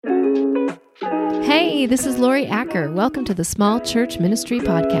Hey, this is Lori Acker. Welcome to the Small Church Ministry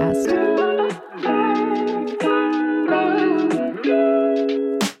Podcast.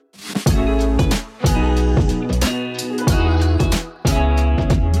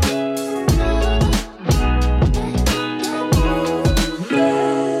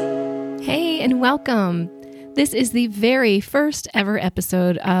 Hey, and welcome. This is the very first ever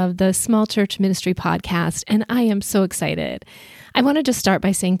episode of the Small Church Ministry Podcast, and I am so excited. I want to just start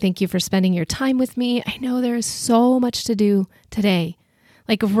by saying thank you for spending your time with me. I know there is so much to do today,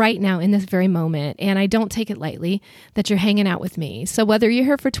 like right now in this very moment, and I don't take it lightly that you're hanging out with me. So whether you're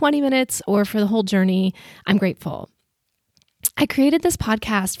here for 20 minutes or for the whole journey, I'm grateful. I created this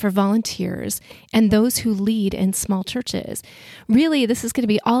podcast for volunteers and those who lead in small churches. Really, this is going to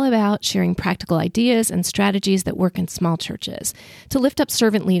be all about sharing practical ideas and strategies that work in small churches to lift up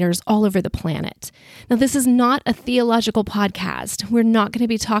servant leaders all over the planet. Now, this is not a theological podcast. We're not going to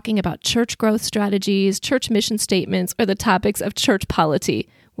be talking about church growth strategies, church mission statements, or the topics of church polity.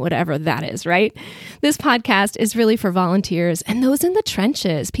 Whatever that is, right? This podcast is really for volunteers and those in the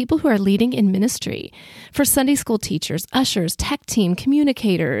trenches, people who are leading in ministry, for Sunday school teachers, ushers, tech team,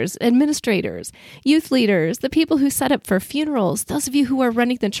 communicators, administrators, youth leaders, the people who set up for funerals, those of you who are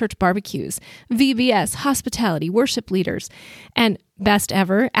running the church barbecues, VBS, hospitality, worship leaders, and best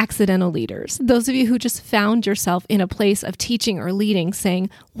ever, accidental leaders. Those of you who just found yourself in a place of teaching or leading saying,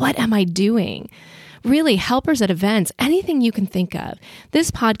 what am I doing? Really, helpers at events, anything you can think of.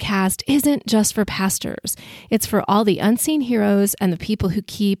 This podcast isn't just for pastors. It's for all the unseen heroes and the people who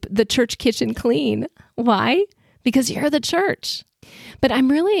keep the church kitchen clean. Why? Because you're the church. But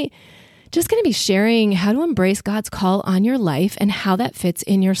I'm really just going to be sharing how to embrace God's call on your life and how that fits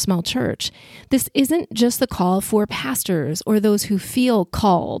in your small church. This isn't just the call for pastors or those who feel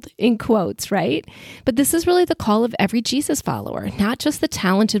called, in quotes, right? But this is really the call of every Jesus follower, not just the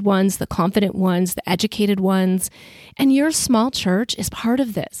talented ones, the confident ones, the educated ones. And your small church is part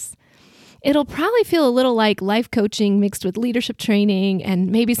of this. It'll probably feel a little like life coaching mixed with leadership training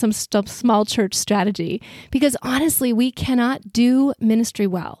and maybe some small church strategy, because honestly, we cannot do ministry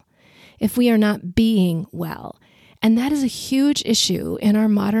well if we are not being well. And that is a huge issue in our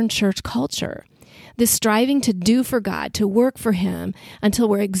modern church culture. This striving to do for God, to work for Him until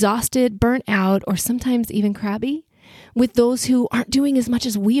we're exhausted, burnt out, or sometimes even crabby, with those who aren't doing as much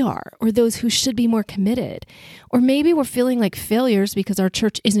as we are, or those who should be more committed. Or maybe we're feeling like failures because our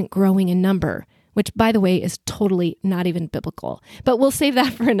church isn't growing in number, which, by the way, is totally not even biblical. But we'll save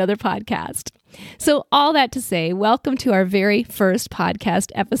that for another podcast. So all that to say, welcome to our very first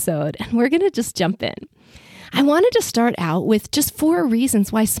podcast episode, and we're going to just jump in. I wanted to start out with just 4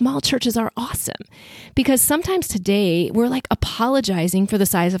 reasons why small churches are awesome, because sometimes today we're like apologizing for the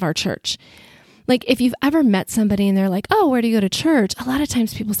size of our church. Like if you've ever met somebody and they're like, oh, where do you go to church? A lot of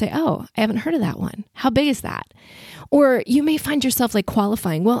times people say, oh, I haven't heard of that one. How big is that? Or you may find yourself like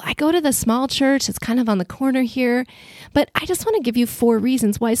qualifying, well, I go to the small church. It's kind of on the corner here. But I just want to give you 4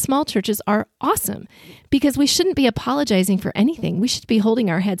 reasons why small churches are awesome, because we shouldn't be apologizing for anything. We should be holding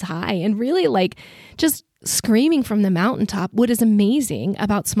our heads high and really like just screaming from the mountaintop what is amazing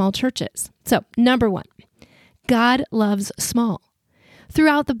about small churches. So number 1, God loves small.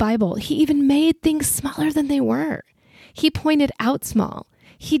 Throughout the Bible, He even made things smaller than they were. He pointed out small.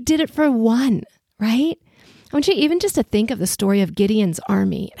 He did it for one, right? I want you even just to think of the story of Gideon's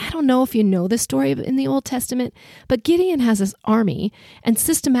army. I don't know if you know the story in the Old Testament, but Gideon has this army, and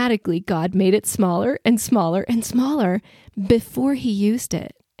systematically God made it smaller and smaller and smaller before He used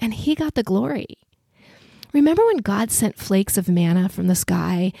it, and He got the glory. Remember when God sent flakes of manna from the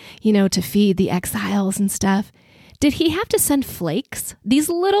sky, to feed the exiles and stuff? Did He have to send flakes? These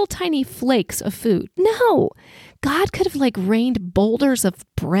little tiny flakes of food? No. God could have rained boulders of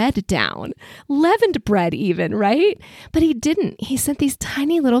bread down, leavened bread even, right? But He didn't. He sent these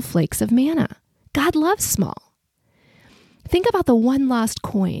tiny little flakes of manna. God loves small. Think about the one lost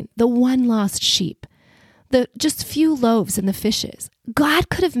coin, the one lost sheep, the just few loaves and the fishes. God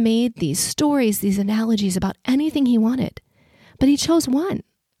could have made these stories, these analogies about anything He wanted, but He chose one.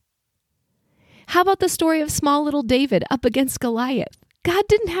 How about the story of small little David up against Goliath? God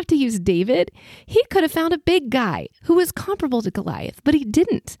didn't have to use David. He could have found a big guy who was comparable to Goliath, but He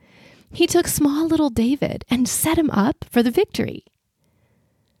didn't. He took small little David and set him up for the victory.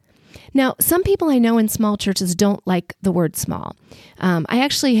 Now, some people I know in small churches don't like the word small. I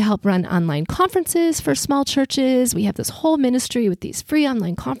actually help run online conferences for small churches. We have this whole ministry with these free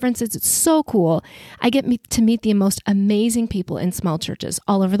online conferences. It's so cool. I get to meet the most amazing people in small churches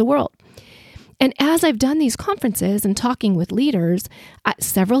all over the world. And as I've done these conferences and talking with leaders,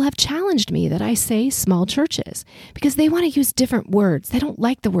 several have challenged me that I say small churches because they want to use different words. They don't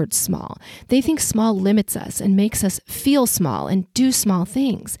like the word small. They think small limits us and makes us feel small and do small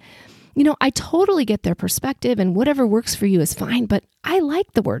things. I totally get their perspective, and whatever works for you is fine, but I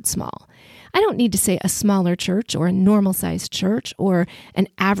like the word small. I don't need to say a smaller church or a normal-sized church or an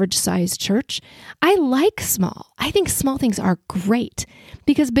average-sized church. I like small. I think small things are great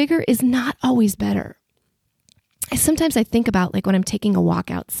because bigger is not always better. Sometimes I think about when I'm taking a walk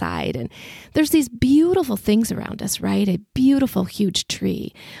outside and there's these beautiful things around us, right? A beautiful, huge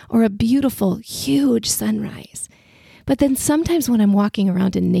tree or a beautiful, huge sunrise. But then sometimes when I'm walking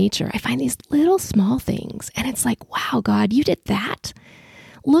around in nature, I find these little small things and it's like, wow, God, you did that?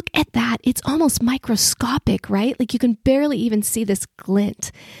 Look at that. It's almost microscopic, right? You can barely even see this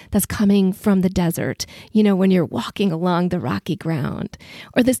glint that's coming from the desert, when you're walking along the rocky ground,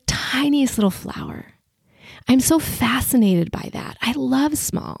 or this tiniest little flower. I'm so fascinated by that. I love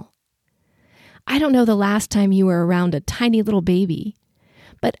small. I don't know the last time you were around a tiny little baby,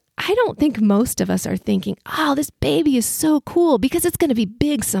 but I don't think most of us are thinking, oh, this baby is so cool because it's going to be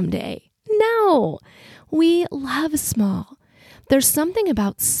big someday. No, we love small. There's something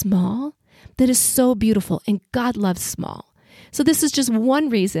about small that is so beautiful, and God loves small. So this is just one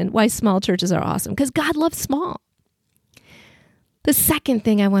reason why small churches are awesome, because God loves small. The second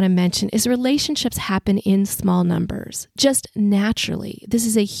thing I want to mention is relationships happen in small numbers, just naturally. This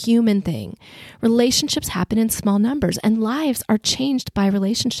is a human thing. Relationships happen in small numbers, and lives are changed by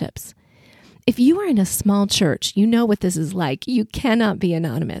relationships. If you are in a small church, you know what this is like. You cannot be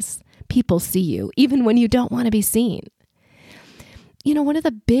anonymous. People see you, even when you don't want to be seen. One of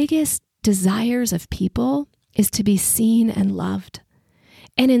the biggest desires of people is to be seen and loved.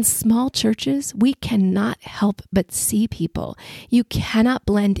 And in small churches, we cannot help but see people. You cannot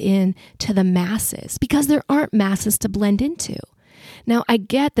blend in to the masses because there aren't masses to blend into. Now, I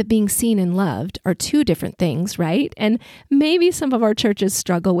get that being seen and loved are two different things, right? And maybe some of our churches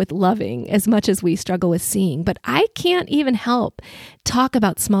struggle with loving as much as we struggle with seeing, but I can't even help talk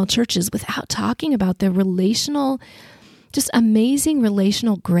about small churches without talking about the just amazing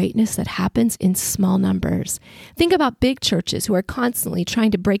relational greatness that happens in small numbers. Think about big churches who are constantly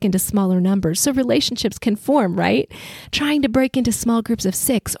trying to break into smaller numbers so relationships can form, right? Trying to break into small groups of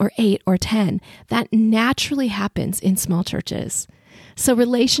 6 or 8 or 10. That naturally happens in small churches. So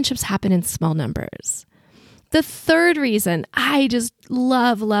relationships happen in small numbers. The third reason I just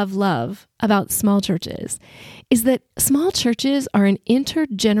love about small churches is that small churches are an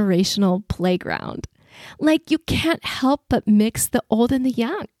intergenerational playground. You can't help but mix the old and the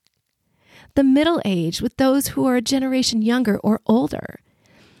young, the middle-aged with those who are a generation younger or older.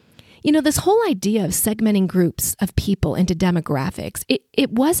 This whole idea of segmenting groups of people into demographics,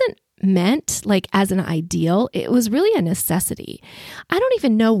 it wasn't meant as an ideal. It was really a necessity. I don't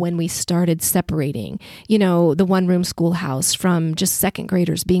even know when we started separating, the one-room schoolhouse from just second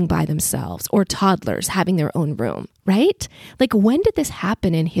graders being by themselves or toddlers having their own room, right? When did this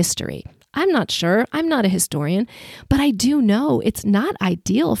happen in history? I'm not sure. I'm not a historian, but I do know it's not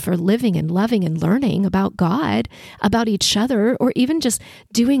ideal for living and loving and learning about God, about each other, or even just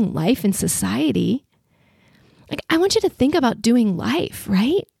doing life in society. I want you to think about doing life,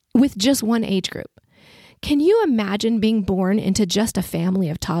 right? With just one age group. Can you imagine being born into just a family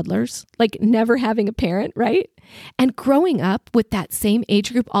of toddlers, never having a parent, right? And growing up with that same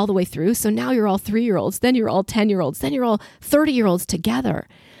age group all the way through. So now you're all 3-year-olds, then you're all 10-year-olds, then you're all 30-year-olds together.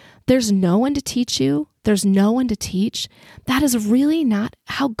 There's no one to teach you. There's no one to teach. That is really not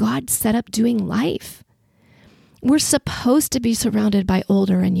how God set up doing life. We're supposed to be surrounded by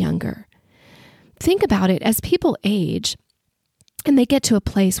older and younger. Think about it. As people age and they get to a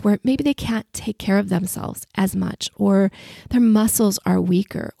place where maybe they can't take care of themselves as much, or their muscles are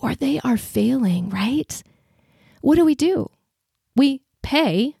weaker, or they are failing, right? What do? We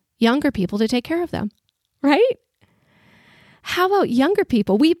pay younger people to take care of them, right? How about younger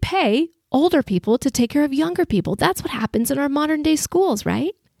people? We pay older people to take care of younger people. That's what happens in our modern day schools,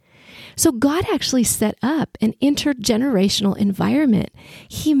 right? So God actually set up an intergenerational environment.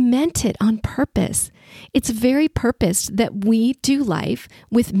 He meant it on purpose. It's very purposed that we do life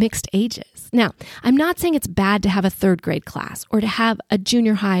with mixed ages. Now, I'm not saying it's bad to have a 3rd grade class or to have a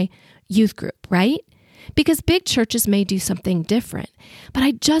junior high youth group, right? Because big churches may do something different. But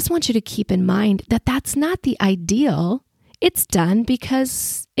I just want you to keep in mind that that's not the ideal. It's done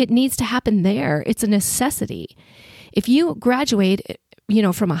because it needs to happen there. It's a necessity. If you graduate,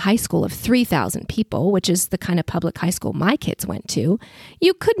 from a high school of 3,000 people, which is the kind of public high school my kids went to,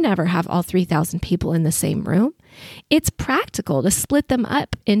 you could never have all 3,000 people in the same room. It's practical to split them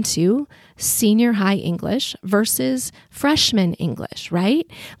up into senior high English versus freshman English, right?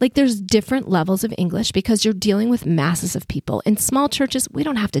 Like there's different levels of English because you're dealing with masses of people. In small churches, we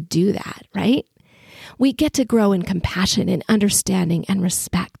don't have to do that, right? We get to grow in compassion and understanding and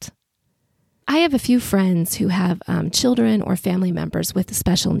respect. I have a few friends who have children or family members with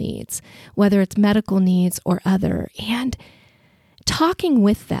special needs, whether it's medical needs or other, and talking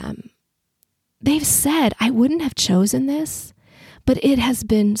with them, they've said, I wouldn't have chosen this, but it has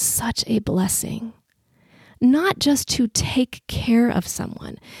been such a blessing. Not just to take care of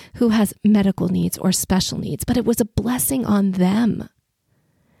someone who has medical needs or special needs, but it was a blessing on them.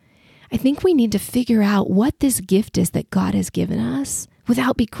 I think we need to figure out what this gift is that God has given us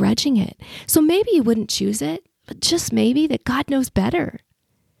without begrudging it. So maybe you wouldn't choose it, but just maybe that God knows better.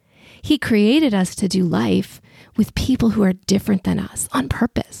 He created us to do life with people who are different than us on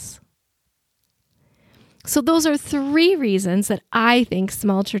purpose. So those are 3 reasons that I think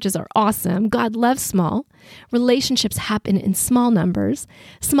small churches are awesome. God loves small. Relationships happen in small numbers.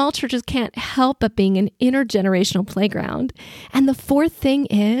 Small churches can't help but being an intergenerational playground. And the 4th thing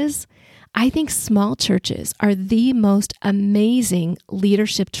is, I think small churches are the most amazing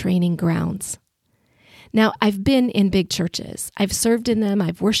leadership training grounds. Now, I've been in big churches. I've served in them.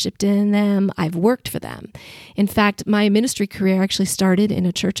 I've worshiped in them. I've worked for them. In fact, my ministry career actually started in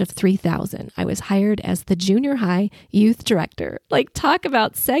a church of 3,000. I was hired as the junior high youth director. Like, talk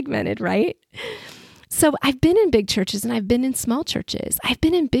about segmented, right? So I've been in big churches and I've been in small churches. I've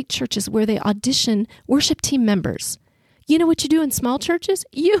been in big churches where they audition worship team members. You know what you do in small churches?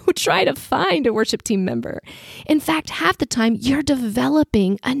 You try to find a worship team member. In fact, half the time you're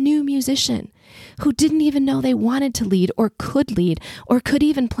developing a new musician who didn't even know they wanted to lead or could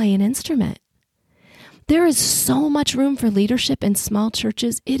even play an instrument. There is so much room for leadership in small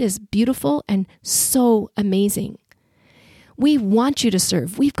churches. It is beautiful and so amazing. We want you to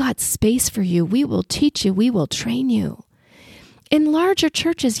serve. We've got space for you. We will teach you. We will train you. In larger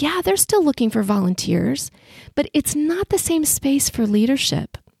churches, yeah, they're still looking for volunteers, but it's not the same space for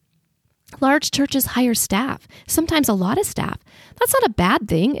leadership. Large churches hire staff, sometimes a lot of staff. That's not a bad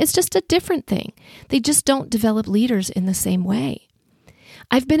thing. It's just a different thing. They just don't develop leaders in the same way.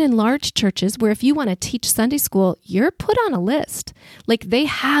 I've been in large churches where if you want to teach Sunday school, you're put on a list. Like they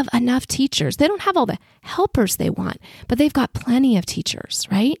have enough teachers. They don't have all the helpers they want, but they've got plenty of teachers,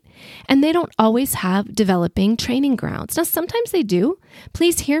 right? And they don't always have developing training grounds. Now, sometimes they do.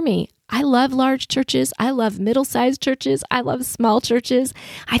 Please hear me. I love large churches. I love middle-sized churches. I love small churches.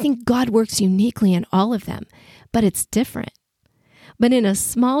 I think God works uniquely in all of them, but it's different. But in a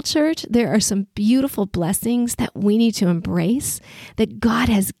small church, there are some beautiful blessings that we need to embrace that God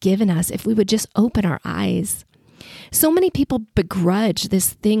has given us if we would just open our eyes. So many people begrudge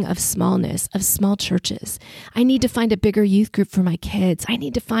this thing of smallness, of small churches. I need to find a bigger youth group for my kids. I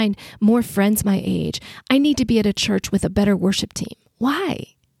need to find more friends my age. I need to be at a church with a better worship team.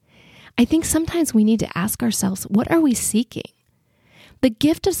 Why? I think sometimes we need to ask ourselves, what are we seeking? The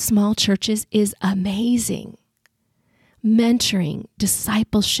gift of small churches is amazing. Mentoring,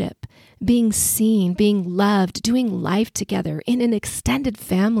 discipleship, being seen, being loved, doing life together in an extended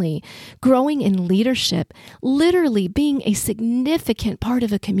family, growing in leadership, literally being a significant part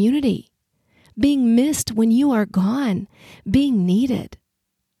of a community, being missed when you are gone, being needed.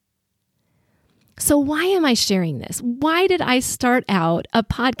 So why am I sharing this? Why did I start out a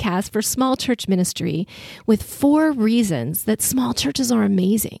podcast for small church ministry with 4 reasons that small churches are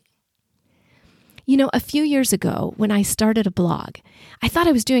amazing? You know, a few years ago when I started a blog, I thought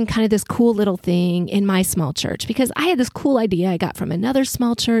I was doing kind of this cool little thing in my small church because I had this cool idea I got from another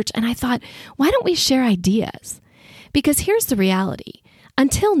small church, and I thought, why don't we share ideas? Because here's the reality.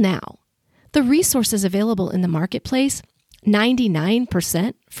 Until now, the resources available in the marketplace,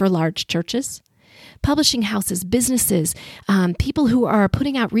 99% for large churches. Publishing houses, businesses, people who are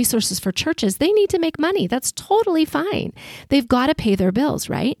putting out resources for churches, they need to make money. That's totally fine. They've got to pay their bills,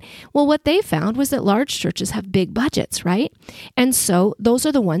 right? Well, what they found was that large churches have big budgets, right? And so those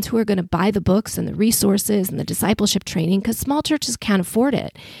are the ones who are going to buy the books and the resources and the discipleship training because small churches can't afford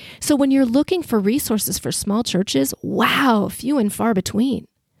it. So when you're looking for resources for small churches, wow, few and far between.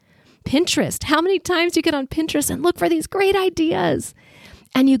 Pinterest, how many times do you get on Pinterest and look for these great ideas?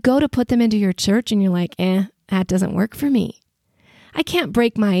 And you go to put them into your church and you're like, that doesn't work for me. I can't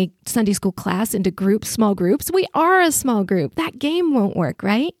break my Sunday school class into groups, small groups. We are a small group. That game won't work,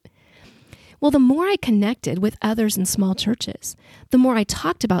 right? Well, the more I connected with others in small churches, the more I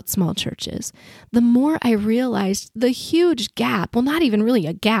talked about small churches, the more I realized the huge gap, well, not even really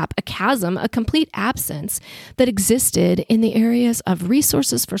a gap, a chasm, a complete absence that existed in the areas of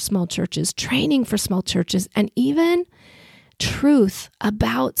resources for small churches, training for small churches, and even truth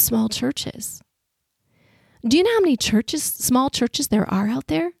about small churches. Do you know how many churches, small churches there are out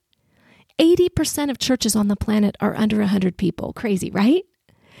there? 80% of churches on the planet are under 100 people. Crazy, right?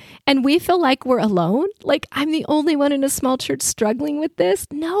 And we feel like we're alone? Like I'm the only one in a small church struggling with this?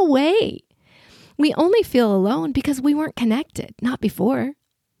 No way. We only feel alone because we weren't connected, not before.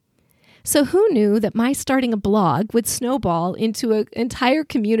 So who knew that my starting a blog would snowball into an entire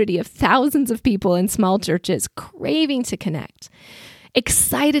community of thousands of people in small churches craving to connect,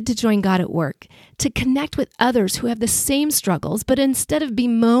 excited to join God at work, to connect with others who have the same struggles, but instead of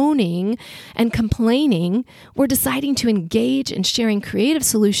bemoaning and complaining, we're deciding to engage in sharing creative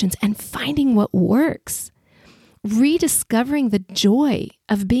solutions and finding what works, rediscovering the joy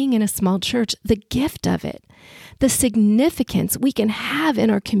of being in a small church, the gift of it, the significance we can have in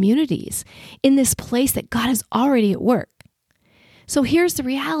our communities, in this place that God is already at work. So here's the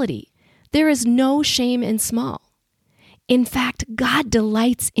reality. There is no shame in small. In fact, God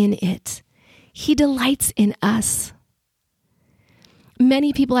delights in it. He delights in us.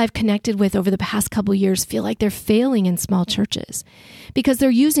 Many people I've connected with over the past couple years feel like they're failing in small churches because they're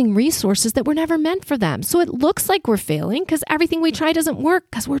using resources that were never meant for them. So it looks like we're failing because everything we try doesn't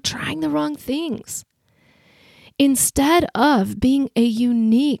work because we're trying the wrong things. Instead of being a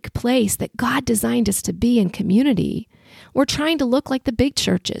unique place that God designed us to be in community, we're trying to look like the big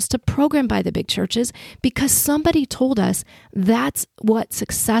churches, to program by the big churches, because somebody told us that's what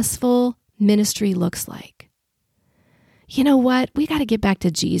successful ministry looks like. You know what? We got to get back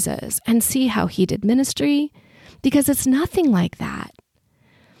to Jesus and see how he did ministry, because it's nothing like that.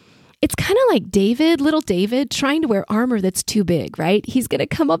 It's kind of like little David, trying to wear armor that's too big, right? He's going to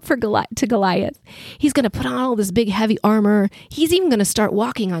come up to Goliath. He's going to put on all this big, heavy armor. He's even going to start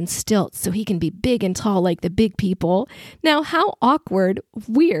walking on stilts so he can be big and tall like the big people. Now, how awkward,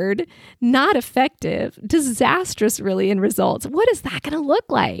 weird, not effective, disastrous really in results. What is that going to look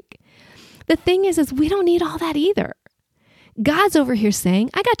like? The thing is we don't need all that either. God's over here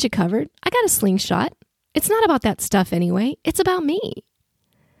saying, I got you covered. I got a slingshot. It's not about that stuff anyway. It's about me.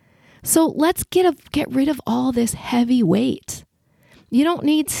 So let's get rid of all this heavy weight. You don't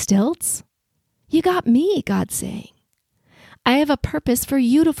need stilts. You got me, God's saying. I have a purpose for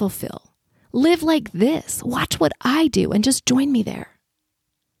you to fulfill. Live like this. Watch what I do and just join me there.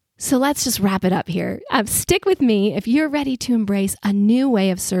 So let's just wrap it up here. Stick with me if you're ready to embrace a new way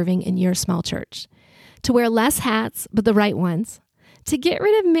of serving in your small church. To wear less hats, but the right ones. To get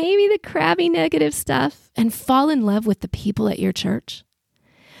rid of maybe the crabby negative stuff and fall in love with the people at your church.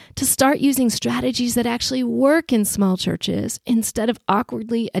 To start using strategies that actually work in small churches instead of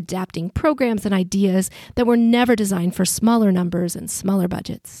awkwardly adapting programs and ideas that were never designed for smaller numbers and smaller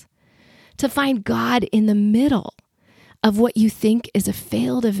budgets. To find God in the middle of what you think is a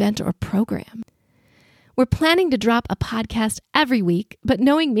failed event or program. We're planning to drop a podcast every week, but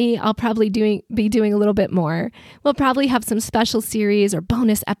knowing me, I'll probably be doing a little bit more. We'll probably have some special series or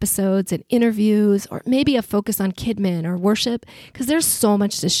bonus episodes and interviews, or maybe a focus on KidMin or worship, because there's so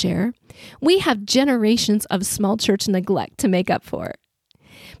much to share. We have generations of small church neglect to make up for.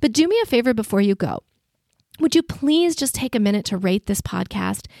 But do me a favor before you go. Would you please just take a minute to rate this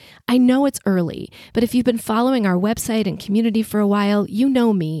podcast? I know it's early, but if you've been following our website and community for a while, you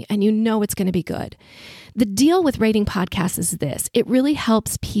know me and you know it's going to be good. The deal with rating podcasts is this. It really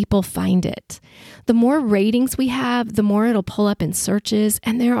helps people find it. The more ratings we have, the more it'll pull up in searches.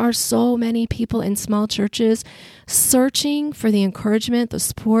 And there are so many people in small churches searching for the encouragement, the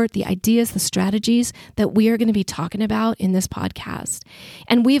support, the ideas, the strategies that we are going to be talking about in this podcast.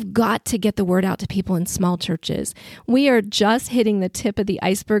 And we've got to get the word out to people in small churches. We are just hitting the tip of the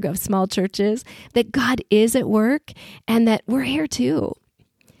iceberg of small churches, that God is at work and that we're here too.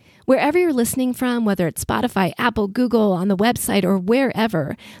 Wherever you're listening from, whether it's Spotify, Apple, Google, on the website, or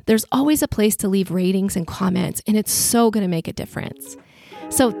wherever, there's always a place to leave ratings and comments, and it's so going to make a difference.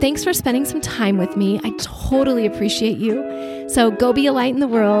 So thanks for spending some time with me. I totally appreciate you. So go be a light in the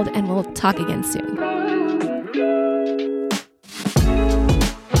world, and we'll talk again soon.